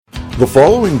The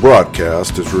following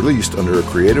broadcast is released under a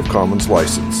Creative Commons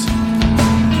license.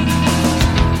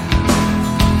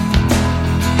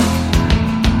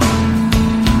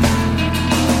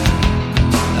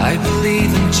 I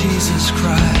believe in Jesus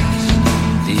Christ,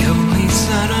 the only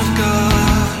Son of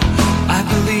God. I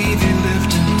believe He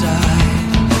lived and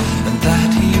died, and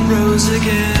that He rose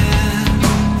again.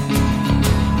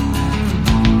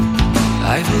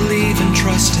 I believe and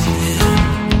trust in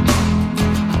Him.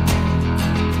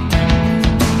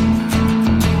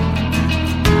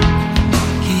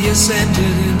 He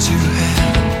ascended into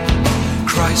heaven.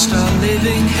 Christ, our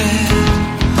living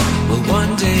head, will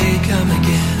one day come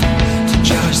again to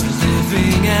judge the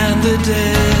living and the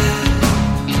dead.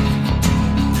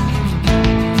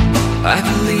 I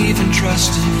believe and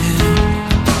trust in Him.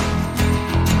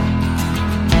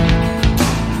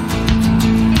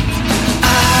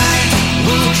 I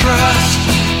will trust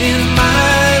in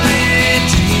my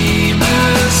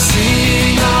Redeemer,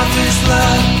 sing of His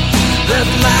love that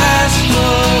lasts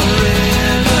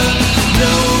forever,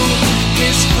 know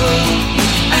His full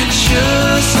and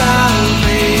sure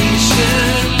salvation.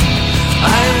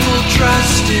 I will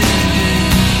trust in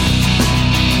Him.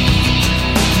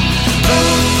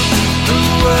 Oh, the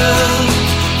world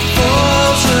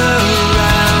falls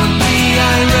around me,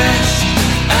 I rest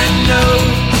and know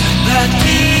that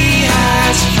He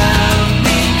has found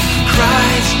me.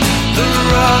 Christ, the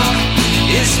rock,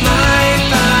 is my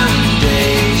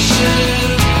foundation.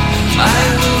 I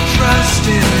will trust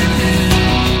in Him.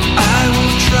 I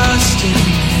will trust in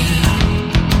Him.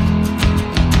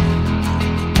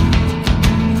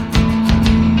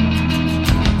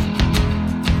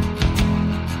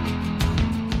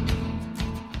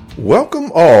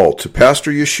 Welcome all to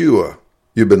Pastor Yeshua.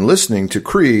 You've been listening to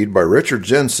Creed by Richard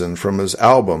Jensen from his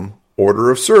album, Order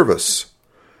of Service.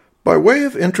 By way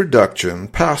of introduction,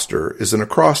 Pastor is an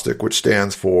acrostic which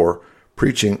stands for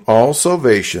preaching all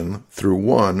salvation through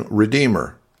one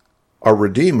Redeemer. Our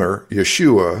Redeemer,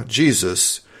 Yeshua,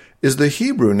 Jesus, is the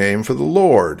Hebrew name for the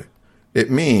Lord.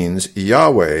 It means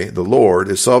Yahweh, the Lord,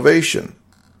 is salvation.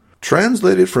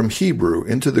 Translated from Hebrew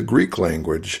into the Greek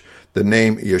language, the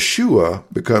name Yeshua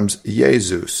becomes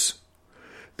Jesus.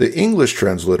 The English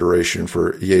transliteration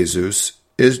for Jesus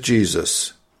is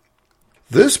Jesus.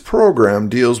 This program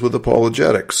deals with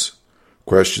apologetics,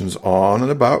 questions on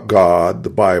and about God, the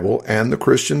Bible, and the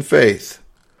Christian faith.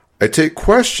 I take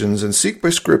questions and seek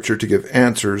by Scripture to give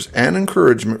answers and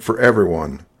encouragement for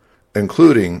everyone,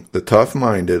 including the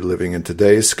tough-minded living in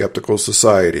today's skeptical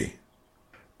society.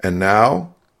 And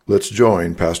now, let's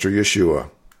join Pastor Yeshua.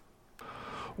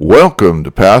 Welcome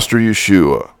to Pastor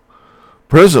Yeshua.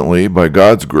 Presently, by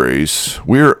God's grace,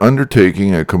 we are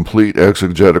undertaking a complete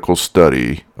exegetical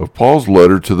study of Paul's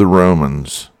letter to the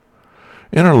Romans.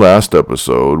 In our last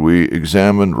episode, we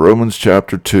examined Romans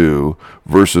chapter 2,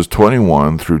 verses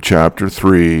 21 through chapter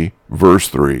 3, verse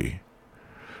 3.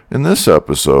 In this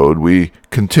episode, we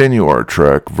continue our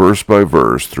trek verse by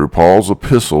verse through Paul's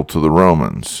epistle to the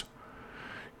Romans.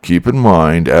 Keep in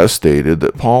mind, as stated,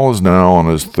 that Paul is now on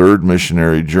his third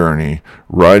missionary journey,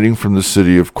 riding from the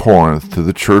city of Corinth to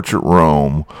the church at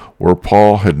Rome, where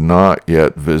Paul had not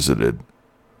yet visited.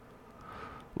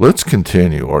 Let's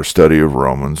continue our study of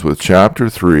Romans with chapter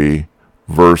 3,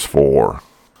 verse 4.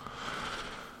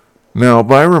 Now,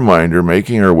 by reminder,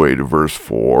 making our way to verse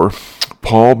 4,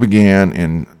 Paul began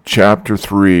in chapter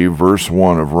 3, verse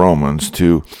 1 of Romans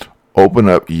to open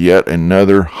up yet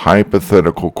another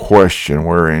hypothetical question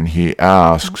wherein he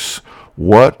asks,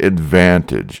 what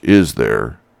advantage is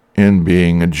there in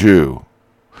being a Jew?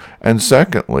 And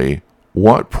secondly,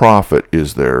 what profit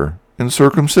is there in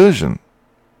circumcision?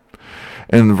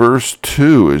 In verse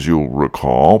 2, as you'll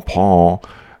recall, Paul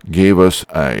gave us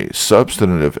a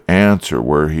substantive answer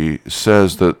where he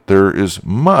says that there is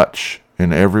much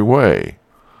in every way.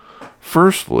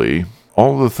 Firstly,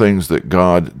 all the things that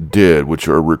God did, which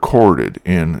are recorded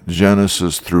in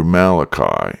Genesis through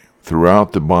Malachi,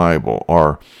 throughout the Bible,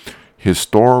 are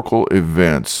historical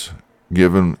events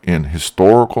given in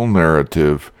historical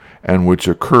narrative and which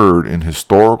occurred in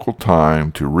historical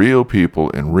time to real people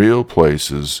in real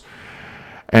places,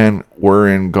 and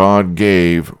wherein God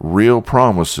gave real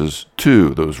promises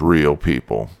to those real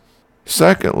people.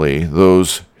 Secondly,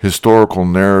 those historical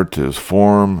narratives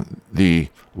form the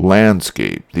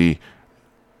landscape, the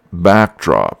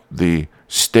backdrop, the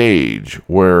stage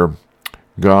where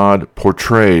God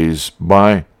portrays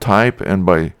by type and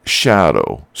by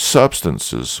shadow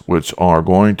substances which are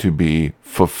going to be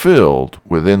fulfilled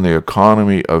within the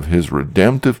economy of His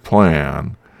redemptive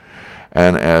plan,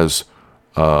 and as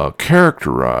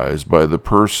characterized by the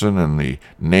person and the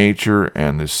nature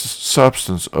and the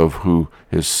substance of who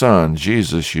his son,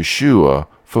 Jesus, Yeshua,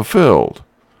 fulfilled.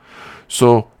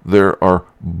 So there are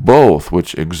both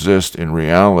which exist in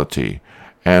reality,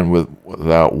 and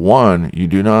without one, you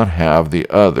do not have the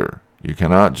other. You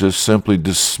cannot just simply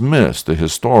dismiss the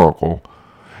historical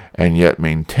and yet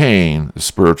maintain the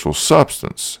spiritual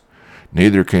substance.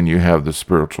 Neither can you have the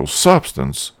spiritual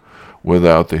substance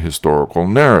without the historical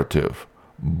narrative.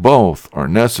 Both are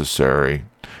necessary,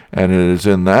 and it is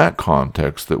in that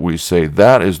context that we say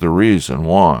that is the reason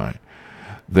why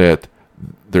that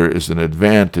there is an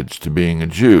advantage to being a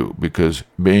Jew, because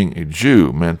being a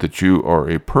Jew meant that you are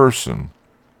a person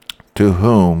to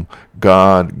whom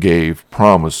God gave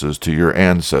promises to your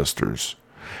ancestors.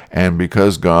 And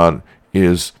because God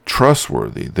is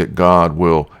trustworthy, that God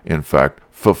will, in fact,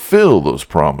 fulfill those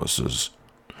promises.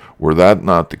 Were that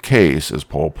not the case, as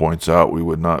Paul points out, we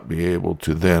would not be able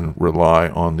to then rely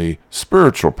on the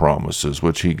spiritual promises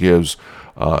which he gives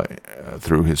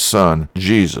through his son,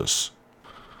 Jesus.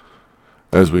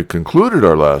 As we concluded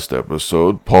our last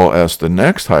episode, Paul asked the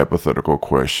next hypothetical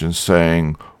question,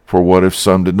 saying, "For what if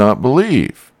some did not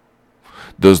believe?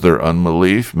 Does their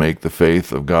unbelief make the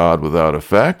faith of God without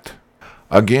effect?"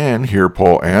 Again, here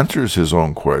Paul answers his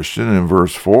own question in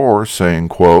verse 4, saying,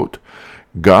 quote,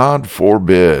 "God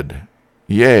forbid,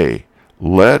 yea,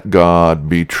 let God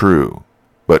be true,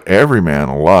 but every man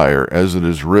a liar, as it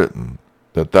is written,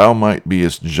 that thou might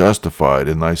beest justified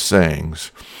in thy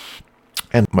sayings,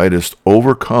 and mightest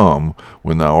overcome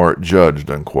when thou art judged,"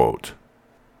 unquote.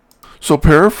 So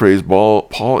paraphrase,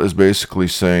 Paul is basically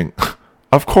saying,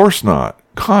 of course not.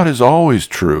 God is always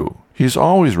true. He's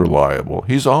always reliable.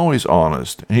 He's always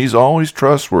honest. And he's always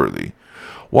trustworthy.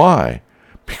 Why?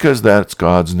 Because that's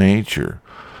God's nature.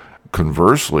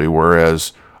 Conversely,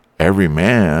 whereas every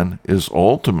man is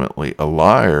ultimately a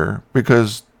liar,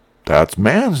 because that's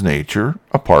man's nature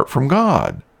apart from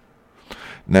God.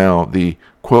 Now, the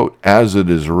quote, "as it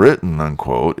is written,"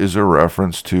 unquote, is a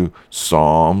reference to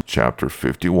Psalm chapter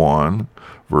 51,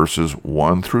 verses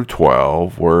 1 through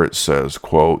 12, where it says,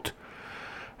 quote,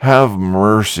 "Have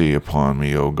mercy upon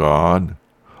me, O God,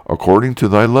 according to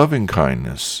thy loving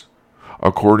kindness.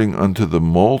 According unto the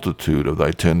multitude of thy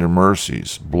tender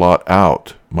mercies, blot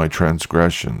out my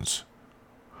transgressions.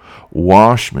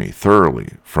 Wash me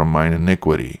thoroughly from mine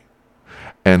iniquity,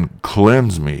 and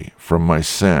cleanse me from my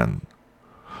sin.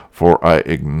 For I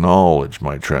acknowledge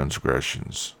my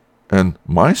transgressions, and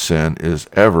my sin is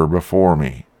ever before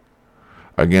me.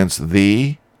 Against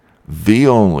thee, thee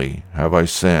only, have I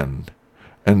sinned,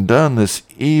 and done this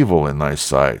evil in thy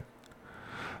sight,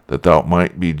 that thou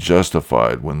might be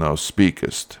justified when thou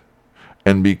speakest,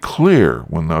 and be clear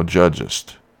when thou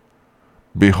judgest.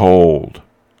 Behold,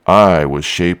 I was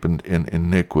shapen in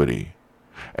iniquity,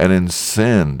 and in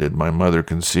sin did my mother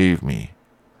conceive me.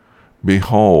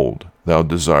 Behold, thou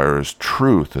desirest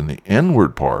truth in the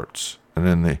inward parts, and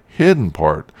in the hidden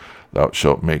part thou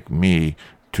shalt make me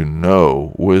to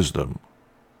know wisdom.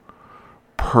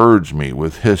 Purge me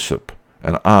with hyssop,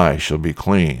 and I shall be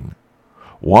clean.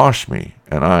 Wash me,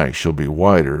 and I shall be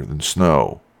whiter than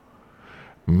snow.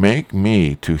 Make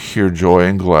me to hear joy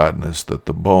and gladness, that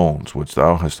the bones which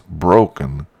thou hast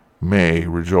broken may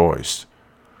rejoice.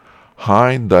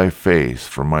 Hide thy face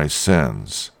from my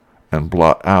sins, and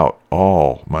blot out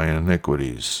all my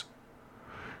iniquities.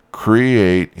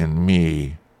 Create in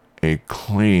me a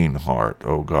clean heart,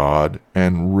 O God,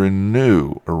 and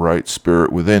renew a right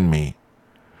spirit within me.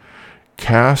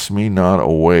 Cast me not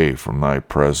away from thy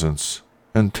presence,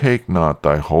 and take not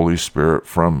thy Holy Spirit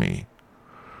from me.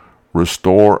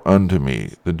 Restore unto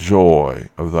me the joy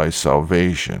of thy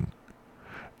salvation,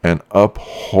 and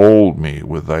uphold me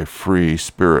with thy free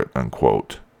spirit,"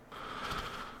 unquote.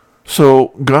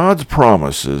 So God's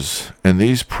promises and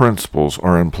these principles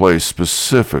are in place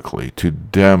specifically to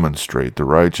demonstrate the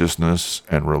righteousness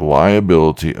and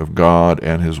reliability of God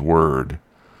and his word.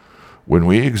 When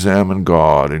we examine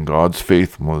God and God's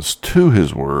faithfulness to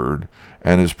his word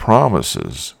and his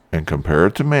promises and compare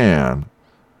it to man,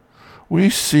 we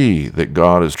see that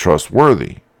God is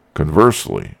trustworthy.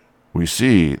 Conversely, we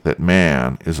see that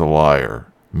man is a liar.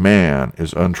 Man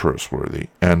is untrustworthy.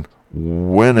 And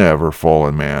whenever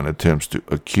fallen man attempts to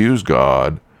accuse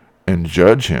God and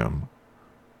judge him,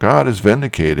 God is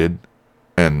vindicated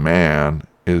and man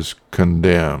is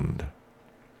condemned.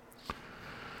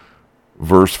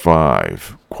 Verse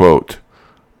 5, quote,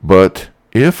 "But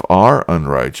if our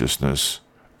unrighteousness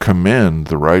commend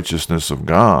the righteousness of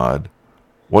God,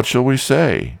 what shall we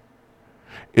say?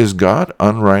 Is God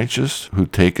unrighteous who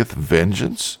taketh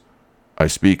vengeance? I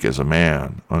speak as a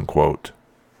man," unquote.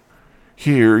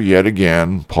 Here, yet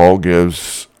again, Paul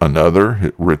gives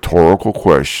another rhetorical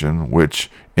question,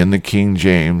 which in the King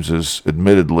James is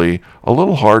admittedly a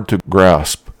little hard to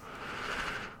grasp.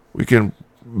 We can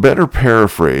better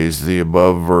paraphrase the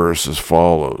above verse as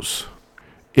follows.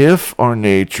 If our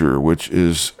nature, which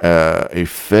is a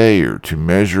failure to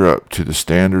measure up to the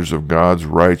standards of God's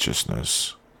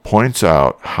righteousness, points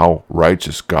out how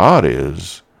righteous God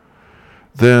is,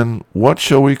 then what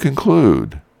shall we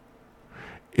conclude?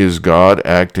 Is God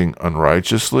acting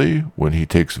unrighteously when he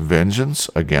takes vengeance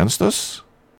against us?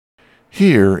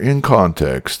 Here, in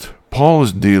context, Paul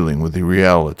is dealing with the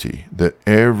reality that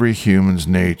every human's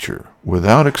nature,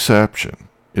 without exception,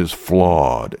 is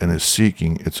flawed and is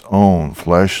seeking its own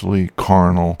fleshly,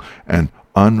 carnal, and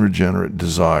unregenerate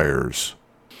desires.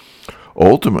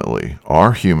 Ultimately,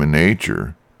 our human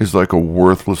nature is like a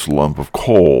worthless lump of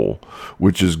coal,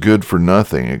 which is good for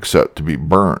nothing except to be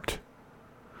burnt.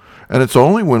 And it's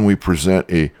only when we present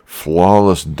a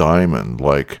flawless diamond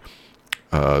like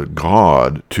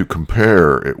God to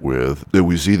compare it with that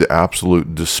we see the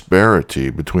absolute disparity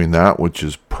between that which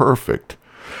is perfect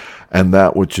and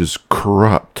that which is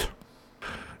corrupt.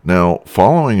 Now,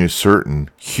 following a certain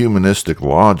humanistic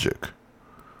logic,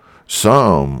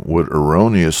 some would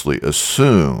erroneously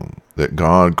assume that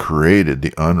God created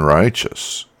the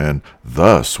unrighteous, and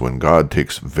thus when God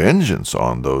takes vengeance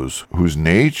on those whose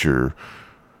nature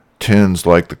tends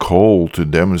like the coal to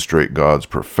demonstrate God's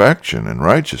perfection and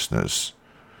righteousness,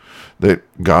 that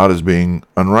God is being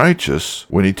unrighteous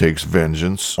when he takes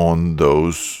vengeance on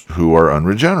those who are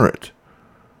unregenerate.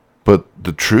 But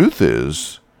the truth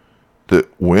is that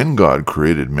when God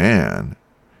created man,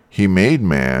 he made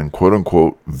man, quote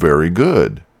unquote, very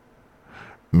good.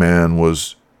 Man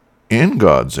was in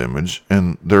God's image,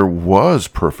 and there was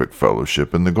perfect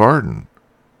fellowship in the garden.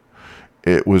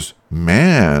 It was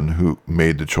man who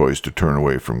made the choice to turn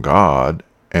away from God,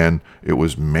 and it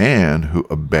was man who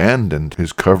abandoned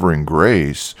his covering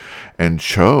grace and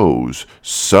chose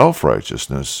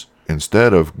self-righteousness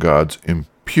instead of God's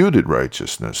imputed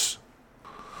righteousness.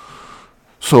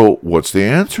 So, what's the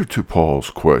answer to Paul's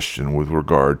question with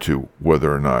regard to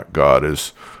whether or not God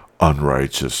is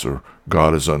unrighteous or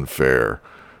God is unfair?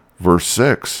 Verse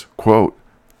 6, quote,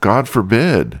 God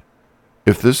forbid.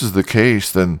 If this is the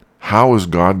case, then how is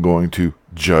God going to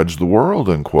judge the world,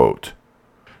 unquote?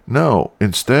 No,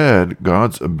 instead,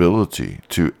 God's ability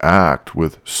to act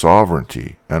with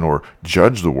sovereignty and or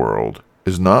judge the world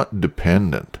is not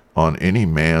dependent on any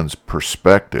man's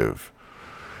perspective.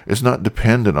 It's not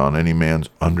dependent on any man's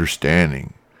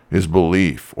understanding, his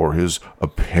belief, or his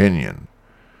opinion.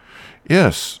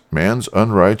 Yes, man's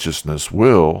unrighteousness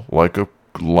will, like a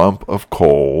lump of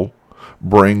coal,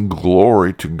 bring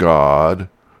glory to God,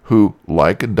 who,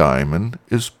 like a diamond,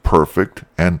 is perfect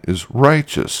and is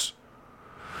righteous.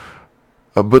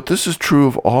 But this is true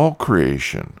of all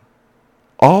creation.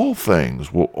 All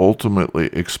things will ultimately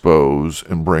expose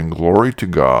and bring glory to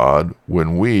God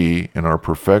when we, in our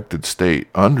perfected state,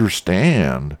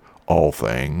 understand all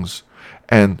things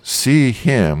and see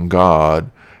him,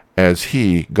 God, as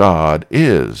he, God,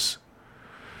 is.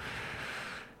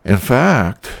 In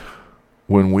fact,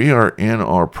 when we are in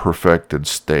our perfected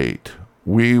state,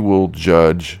 we will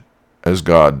judge as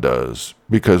God does,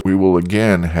 because we will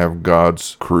again have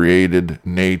God's created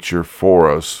nature for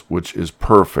us, which is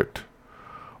perfect.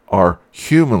 Our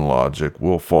human logic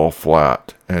will fall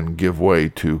flat and give way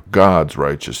to God's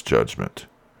righteous judgment.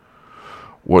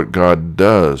 What God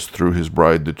does through his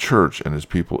bride, the church, and his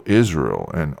people Israel,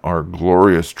 and our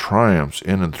glorious triumphs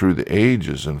in and through the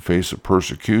ages in face of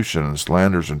persecution and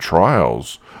slanders and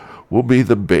trials, will be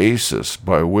the basis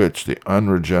by which the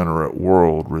unregenerate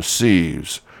world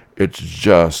receives its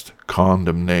just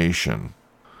condemnation.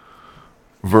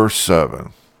 Verse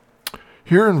 7.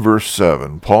 Here in verse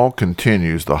 7, Paul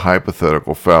continues the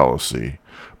hypothetical fallacy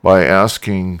by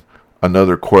asking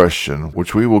another question,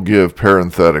 which we will give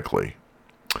parenthetically.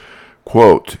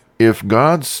 Quote, if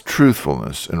God's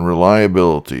truthfulness and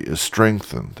reliability is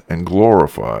strengthened and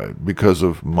glorified because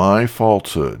of my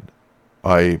falsehood,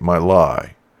 i.e., my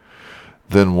lie,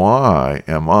 then why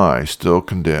am I still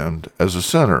condemned as a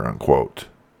sinner, unquote?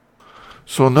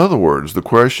 So in other words, the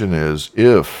question is,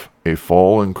 if a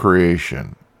fallen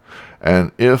creation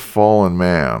and if fallen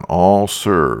man all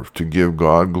serve to give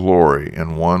God glory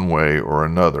in one way or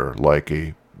another, like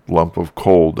a lump of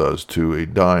coal does to a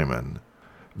diamond,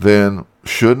 then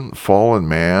shouldn't fallen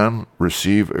man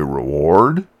receive a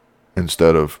reward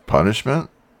instead of punishment,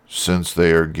 since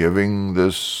they are giving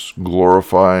this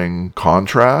glorifying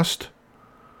contrast?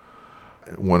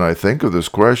 When I think of this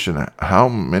question, how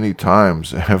many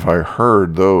times have I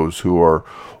heard those who are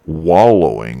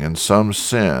wallowing in some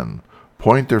sin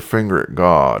point their finger at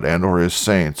God and or his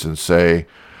saints and say,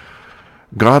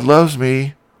 God loves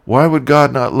me. Why would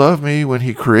God not love me when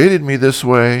he created me this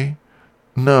way?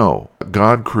 No,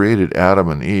 God created Adam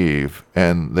and Eve,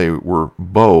 and they were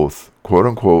both, quote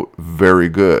unquote, very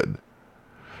good.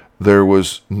 There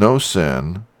was no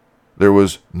sin. There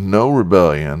was no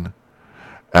rebellion.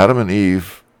 Adam and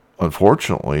Eve,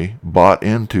 unfortunately, bought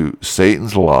into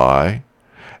Satan's lie,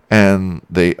 and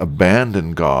they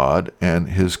abandoned God and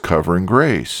his covering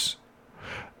grace.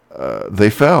 They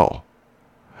fell.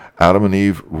 Adam and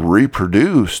Eve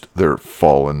reproduced their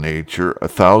fallen nature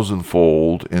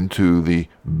 1,000-fold into the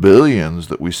billions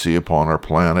that we see upon our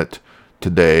planet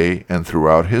today and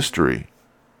throughout history.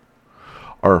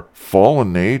 Our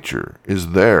fallen nature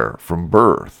is there from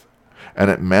birth,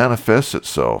 and it manifests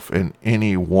itself in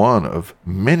any one of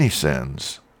many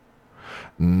sins.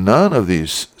 None of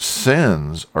these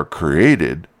sins are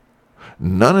created.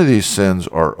 None of these sins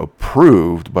are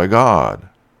approved by God.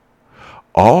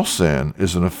 All sin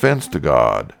is an offense to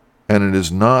God, and it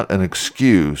is not an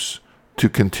excuse to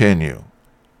continue.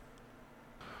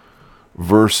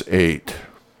 Verse 8.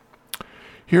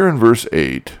 Here in verse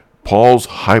 8, Paul's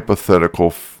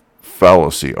hypothetical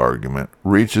fallacy argument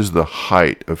reaches the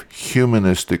height of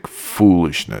humanistic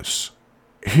foolishness.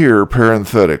 Here,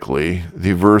 parenthetically,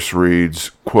 the verse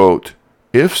reads, quote,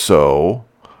 if so,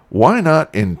 why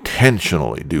not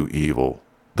intentionally do evil,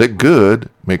 that good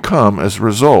may come as a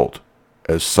result,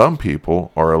 as some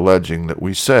people are alleging that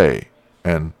we say,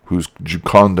 and whose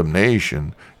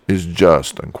condemnation is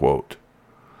just, unquote.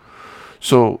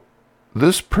 So,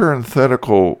 this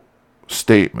parenthetical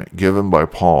statement given by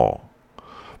Paul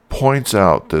points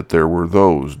out that there were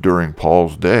those during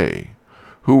Paul's day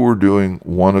who were doing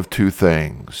one of two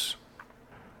things.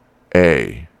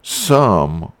 A,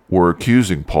 some were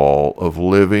accusing Paul of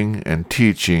living and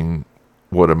teaching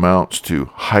what amounts to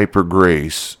hyper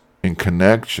grace in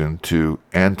connection to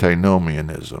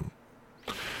antinomianism.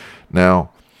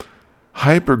 Now,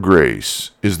 hyper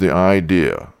grace is the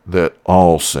idea that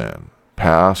all sin,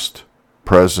 past,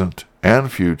 present,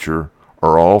 and future,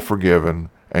 are all forgiven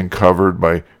and covered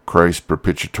by Christ's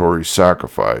propitiatory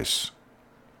sacrifice.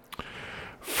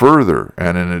 Further,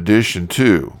 and in addition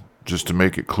to, just to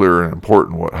make it clear and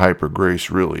important what hyper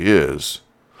grace really is,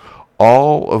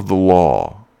 all of the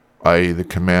law, i.e. the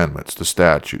commandments, the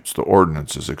statutes, the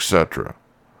ordinances, etc.,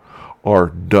 are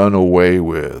done away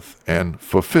with and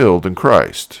fulfilled in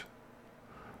Christ.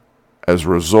 As a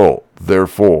result,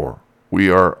 therefore, we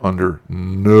are under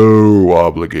no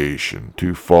obligation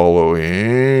to follow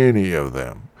any of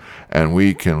them, and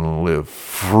we can live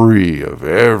free of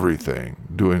everything,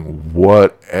 doing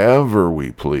whatever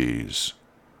we please.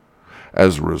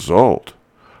 As a result,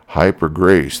 hyper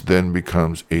grace then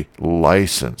becomes a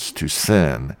license to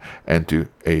sin and to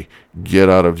a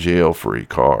get-out-of-jail-free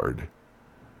card.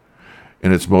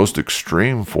 In its most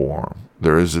extreme form,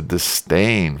 there is a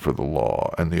disdain for the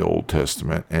law and the Old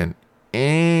Testament and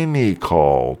any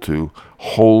call to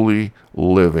holy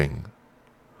living.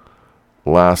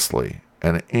 Lastly,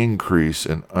 an increase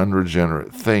in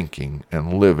unregenerate thinking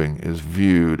and living is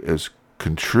viewed as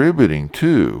contributing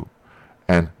to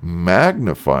and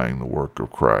magnifying the work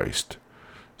of Christ,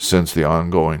 since the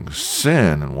ongoing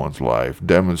sin in one's life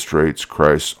demonstrates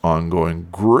Christ's ongoing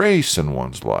grace in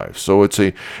one's life. So it's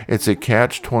a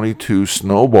catch-22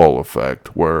 snowball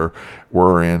effect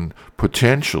wherein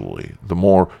potentially the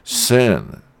more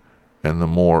sin and the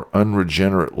more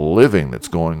unregenerate living that's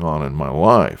going on in my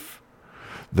life,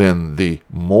 then the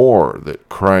more that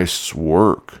Christ's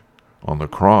work on the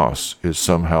cross is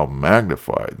somehow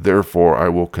magnified. Therefore, I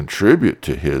will contribute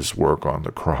to his work on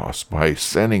the cross by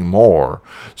sinning more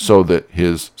so that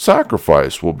his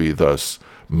sacrifice will be thus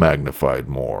magnified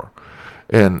more.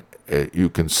 And you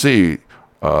can see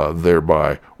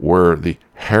thereby where the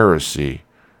heresy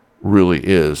really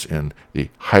is in the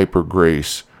hyper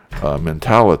grace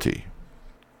mentality.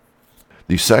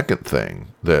 The second thing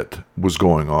that was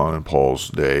going on in Paul's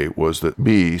day was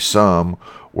that some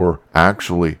were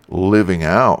actually living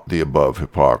out the above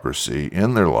hypocrisy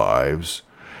in their lives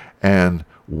and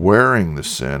wearing the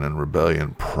sin and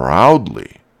rebellion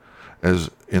proudly as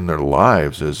in their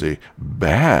lives as a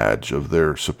badge of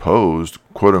their supposed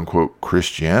quote-unquote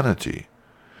Christianity.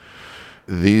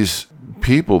 These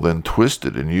people then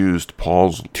twisted and used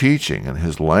Paul's teaching and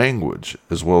his language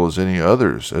as well as any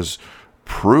others as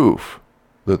proof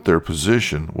that their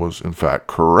position was in fact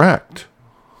correct.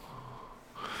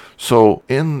 So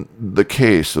in the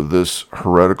case of this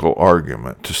heretical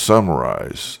argument, to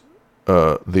summarize,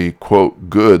 the, quote,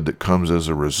 good that comes as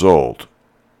a result,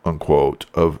 unquote,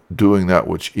 of doing that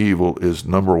which evil is,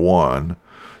 number one,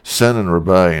 sin and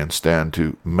rebellion stand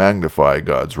to magnify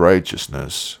God's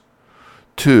righteousness.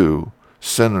 2.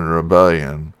 Sin and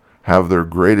rebellion have their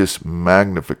greatest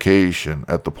magnification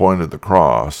at the point of the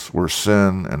cross, where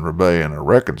sin and rebellion are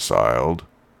reconciled.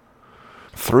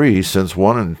 3. Since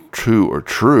 1 and 2 are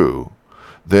true,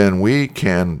 then we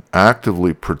can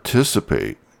actively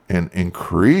participate in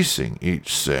increasing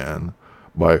each sin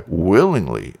by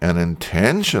willingly and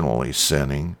intentionally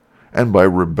sinning, and by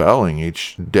rebelling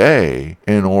each day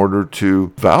in order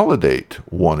to validate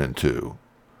 1 and 2.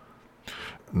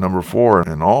 Number 4,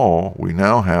 in all, we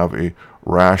now have a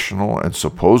rational and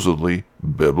supposedly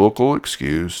biblical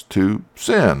excuse to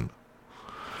sin.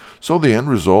 So the end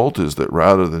result is that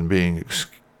rather than being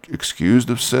excused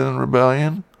of sin and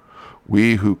rebellion,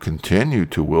 we who continue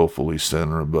to willfully sin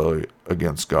and rebel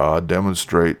against God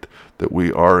demonstrate that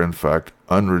we are in fact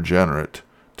unregenerate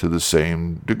to the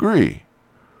same degree.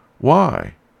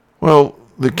 Why? Well,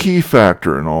 the key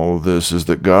factor in all of this is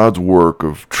that God's work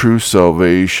of true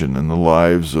salvation in the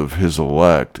lives of his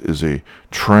elect is a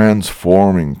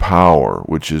transforming power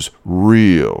which is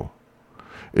real.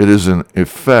 It is in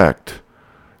effect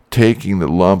taking the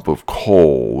lump of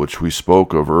coal which we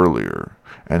spoke of earlier,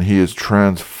 and he is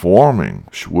transforming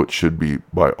what should be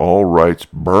by all rights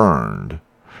burned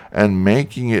and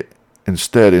making it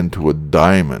instead into a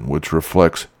diamond which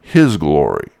reflects his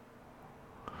glory.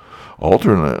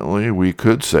 Alternately, we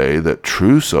could say that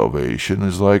true salvation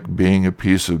is like being a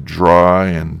piece of dry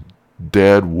and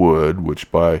dead wood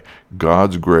which by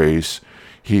God's grace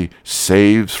he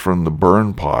saves from the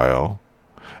burn pile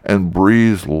and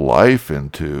breathes life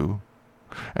into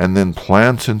and then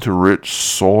plants into rich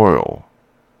soil.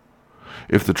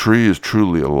 If the tree is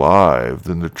truly alive,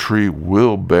 then the tree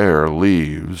will bear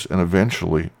leaves and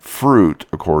eventually fruit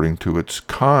according to its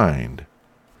kind.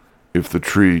 If the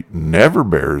tree never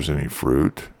bears any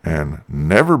fruit and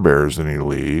never bears any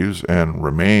leaves and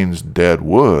remains dead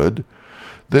wood,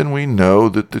 then we know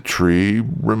that the tree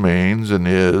remains and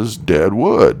is dead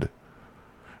wood.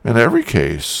 In every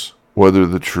case, whether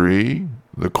the tree,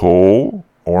 the coal,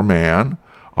 or man,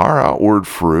 our outward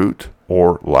fruit,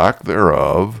 or lack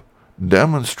thereof,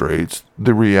 demonstrates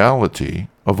the reality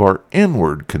of our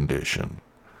inward condition.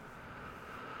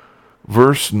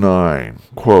 Verse 9,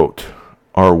 quote,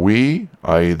 "Are we,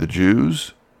 i.e. the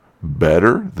Jews,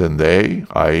 better than they,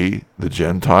 i.e. the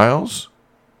Gentiles?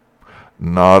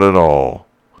 Not at all,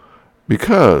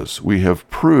 because we have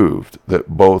proved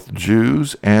that both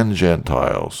Jews and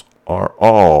Gentiles are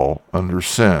all under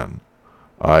sin,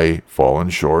 i.e. fallen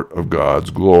short of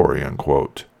God's glory,"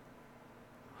 unquote.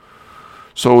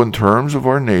 So in terms of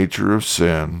our nature of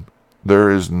sin, there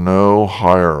is no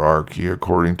hierarchy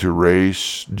according to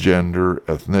race, gender,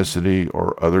 ethnicity,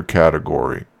 or other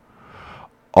category.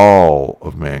 All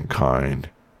of mankind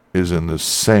is in the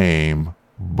same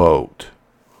boat.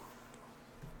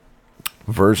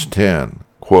 Verse 10,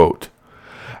 quote,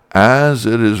 "As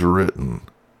it is written,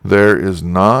 there is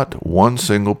not one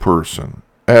single person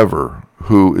ever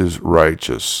who is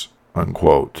righteous,"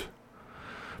 unquote.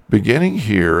 Beginning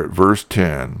here at verse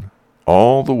 10,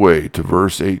 all the way to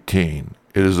verse 18,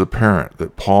 it is apparent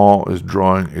that Paul is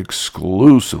drawing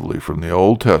exclusively from the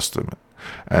Old Testament,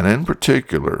 and in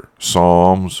particular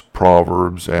Psalms,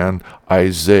 Proverbs, and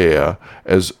Isaiah,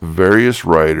 as various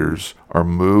writers are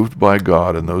moved by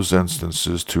God in those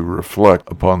instances to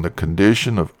reflect upon the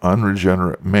condition of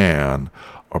unregenerate man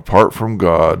apart from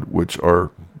God, which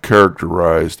are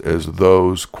characterized as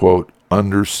those, quote,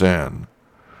 under sin.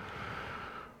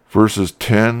 Verses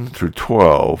 10 through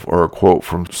 12 are a quote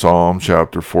from Psalm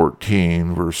chapter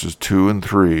 14, verses 2 and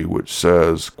 3, which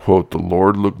says, quote, "The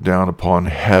Lord looked down upon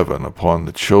heaven, upon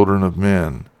the children of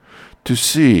men, to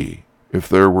see if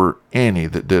there were any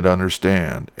that did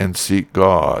understand and seek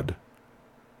God.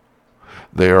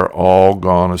 They are all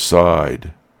gone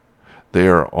aside. They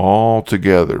are all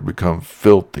together become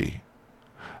filthy.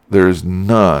 There is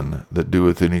none that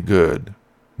doeth any good.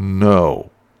 No,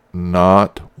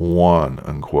 not one,"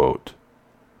 unquote.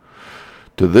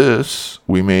 To this,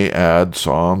 we may add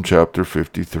Psalm chapter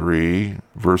 53,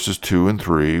 verses 2 and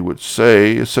 3, which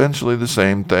say essentially the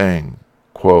same thing.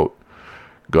 Quote,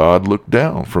 "God looked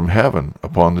down from heaven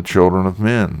upon the children of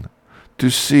men to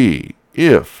see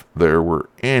if there were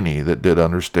any that did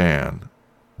understand,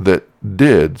 that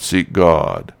did seek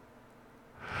God.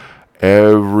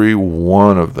 Every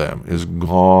one of them is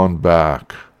gone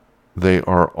back. They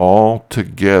are all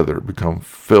together become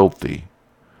filthy.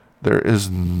 There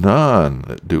is none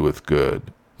that doeth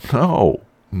good. No,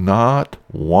 not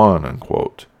one,"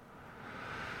 unquote.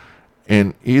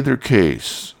 In either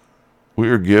case, we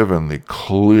are given the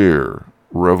clear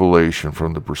revelation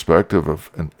from the perspective of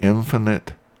an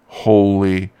infinite,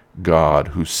 holy God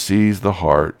who sees the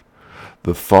heart,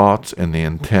 the thoughts and the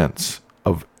intents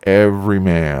of every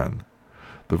man.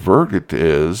 The verdict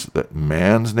is that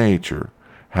man's nature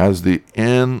has the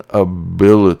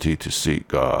inability to seek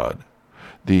God,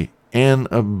 the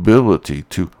inability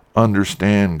to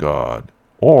understand God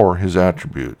or his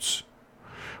attributes.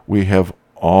 We have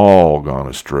all gone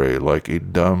astray like a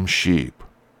dumb sheep.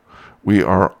 We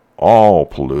are all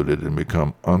polluted and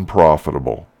become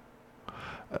unprofitable.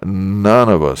 None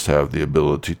of us have the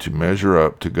ability to measure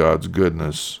up to God's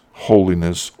goodness,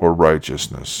 holiness, or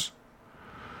righteousness.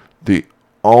 The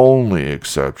only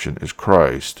exception is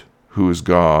Christ, who is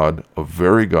God, a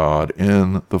very God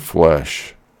in the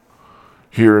flesh.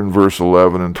 Here in verse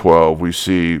 11 and 12, we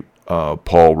see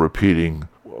Paul repeating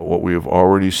what we have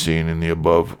already seen in the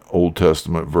above Old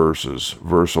Testament verses.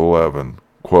 Verse 11,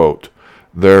 quote,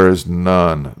 "There is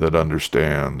none that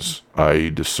understands, i.e.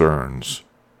 discerns.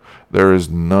 There is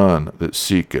none that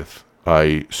seeketh,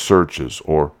 i.e. searches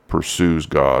or pursues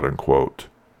God," unquote.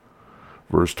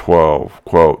 Verse 12,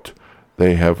 quote,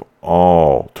 "They have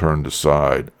all turned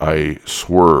aside, i.e.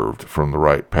 swerved from the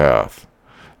right path.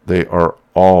 They are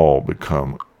all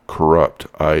become corrupt,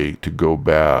 i.e. to go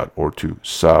bad or to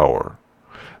sour.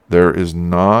 There is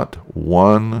not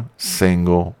one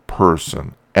single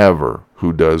person ever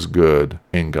who does good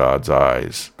in God's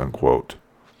eyes," unquote.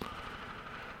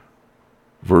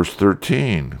 Verse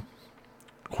 13,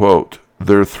 quote,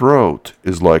 "Their throat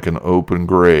is like an open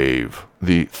grave.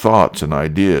 The thoughts and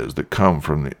ideas that come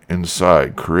from the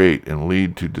inside create and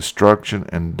lead to destruction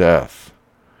and death.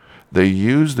 They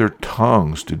use their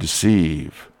tongues to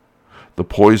deceive. The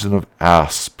poison of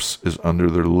asps is under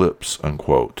their lips,"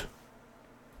 unquote.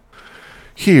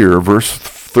 Here, verse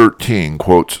 13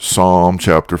 quotes Psalm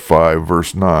chapter 5,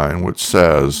 verse 9, which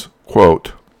says,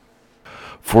 quote,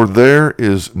 "For there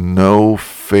is no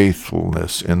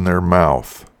faithfulness in their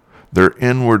mouth. Their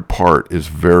inward part is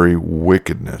very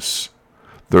wickedness.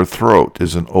 Their throat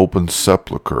is an open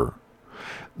sepulchre.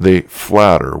 They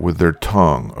flatter with their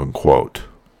tongue," unquote.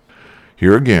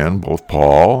 Here again, both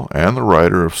Paul and the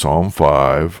writer of Psalm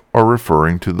 5 are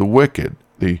referring to the wicked,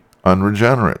 the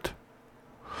unregenerate.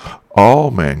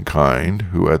 All mankind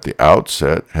who at the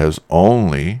outset has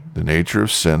only the nature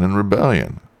of sin and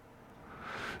rebellion.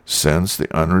 Since the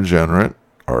unregenerate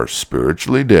are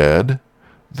spiritually dead,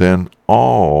 then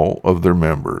all of their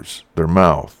members, their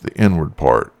mouth, the inward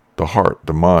part, the heart,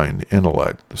 the mind, the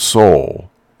intellect, the soul,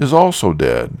 is also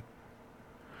dead.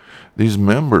 These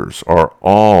members are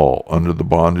all under the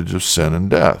bondage of sin and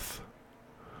death.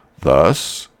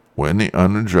 Thus, when the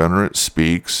unregenerate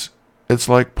speaks, it's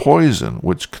like poison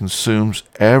which consumes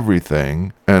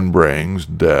everything and brings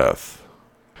death.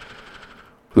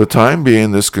 For the time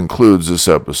being, this concludes this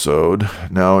episode.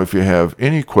 Now, if you have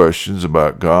any questions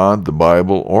about God, the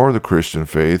Bible, or the Christian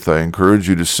faith, I encourage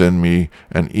you to send me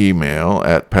an email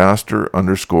at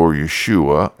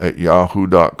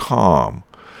pastor_Yeshua@yahoo.com.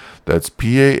 That's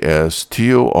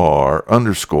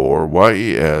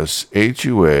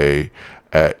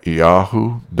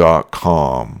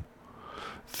pastor_Yeshua@yahoo.com.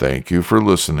 Thank you for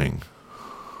listening.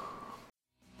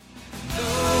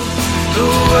 The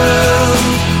world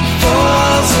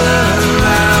falls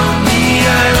around me,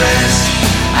 I rest.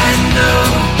 I know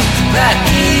that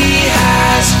He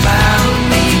has found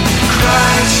me.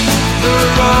 Christ, the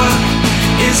rock,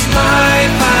 is my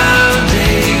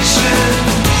foundation.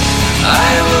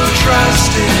 I will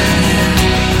trust in